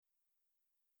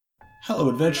Hello,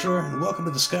 adventurer, and welcome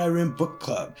to the Skyrim Book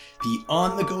Club, the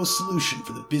on-the-go solution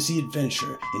for the busy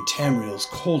adventure in Tamriel's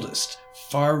coldest,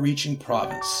 far-reaching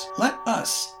province. Let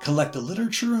us collect the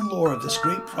literature and lore of this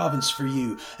great province for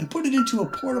you and put it into a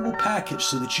portable package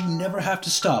so that you never have to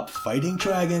stop fighting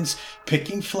dragons,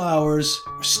 picking flowers,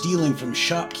 or stealing from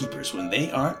shopkeepers when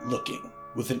they aren't looking.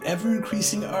 With an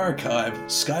ever-increasing archive,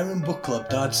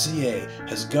 SkyrimBookClub.ca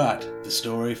has got the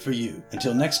story for you.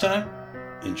 Until next time,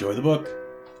 enjoy the book.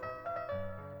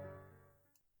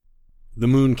 The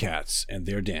Mooncats and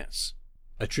Their Dance,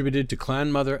 attributed to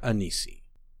Clan Mother Anisi.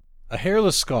 A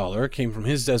hairless scholar came from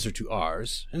his desert to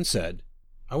ours and said,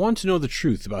 "I want to know the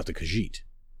truth about the Khajiit."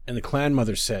 And the Clan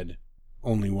Mother said,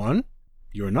 "Only one?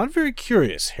 You are not very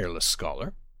curious, hairless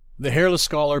scholar." The hairless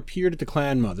scholar peered at the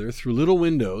Clan Mother through little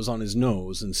windows on his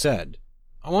nose and said,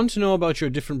 "I want to know about your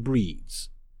different breeds.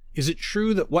 Is it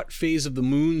true that what phase of the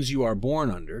moons you are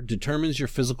born under determines your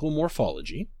physical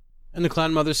morphology?" And the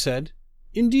Clan Mother said,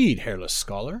 "Indeed, hairless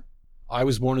scholar. I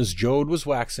was born as Jode was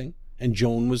waxing, and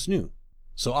Joan was new.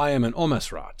 So I am an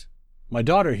Omesrat. My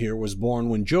daughter here was born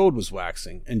when Jode was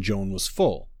waxing, and Joan was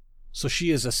full. So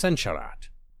she is a Sencharat.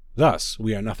 Thus,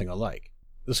 we are nothing alike."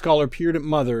 The scholar peered at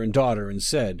mother and daughter and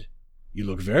said, "You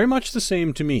look very much the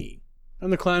same to me."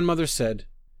 And the Clan Mother said,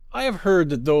 "I have heard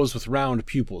that those with round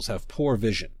pupils have poor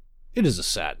vision. It is a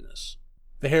sadness."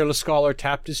 The hairless scholar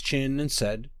tapped his chin and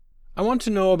said, "I want to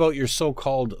know about your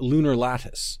so-called lunar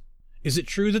lattice. Is it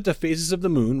true that the phases of the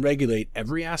moon regulate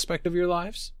every aspect of your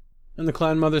lives?" And the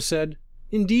Clan Mother said,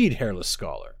 "Indeed, hairless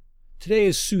scholar. Today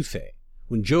is Suthe,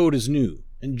 when Jode is new,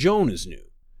 and Joan is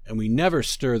new, and we never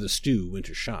stir the stew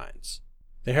winter shines."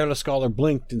 The hairless scholar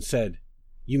blinked and said,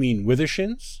 "You mean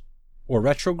withershins? Or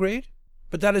retrograde?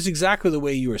 But that is exactly the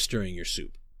way you are stirring your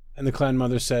soup." And the Clan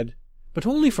Mother said, "But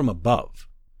only from above.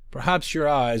 Perhaps your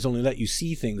eyes only let you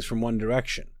see things from one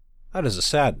direction. That is a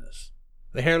sadness."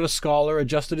 The hairless scholar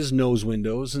adjusted his nose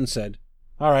windows and said,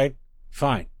 "All right,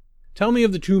 fine. Tell me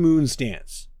of the two moons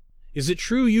dance. Is it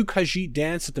true you Khajiit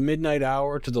dance at the midnight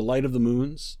hour to the light of the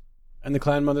moons?" And the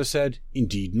Clan Mother said,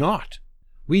 "Indeed not.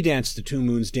 We dance the two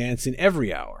moons dance in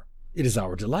every hour. It is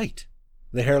our delight."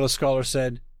 The hairless scholar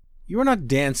said, "You are not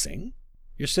dancing.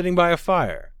 You're sitting by a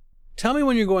fire. Tell me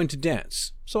when you're going to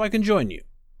dance, so I can join you."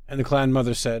 And the Clan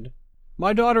Mother said,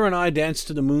 "My daughter and I dance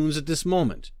to the moons at this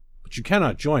moment. But you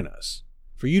cannot join us,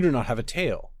 for you do not have a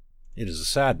tail. It is a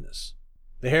sadness."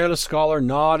 The hairless scholar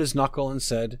gnawed his knuckle and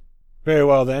said, "Very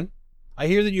well then. I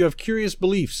hear that you have curious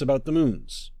beliefs about the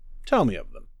moons. Tell me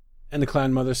of them." And the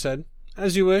Clan Mother said,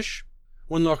 "As you wish.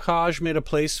 When Lorkhaj made a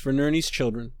place for Nirni's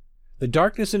children, the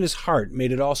darkness in his heart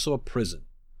made it also a prison.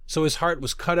 So his heart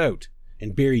was cut out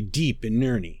and buried deep in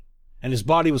Nirni, and his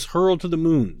body was hurled to the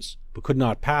moons, but could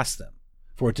not pass them,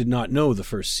 for it did not know the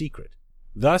first secret.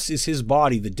 Thus is his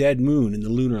body the dead moon in the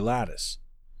lunar lattice.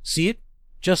 See it?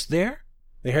 Just there?"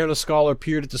 The hairless scholar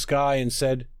peered at the sky and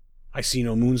said, "I see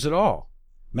no moons at all.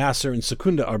 Masser and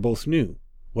Secunda are both new.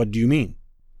 What do you mean?"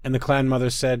 And the Clan Mother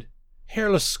said,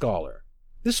 "Hairless scholar,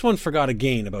 this one forgot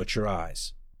again about your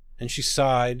eyes." And she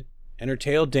sighed, and her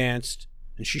tail danced,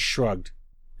 and she shrugged,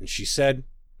 and she said,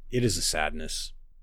 "It is a sadness."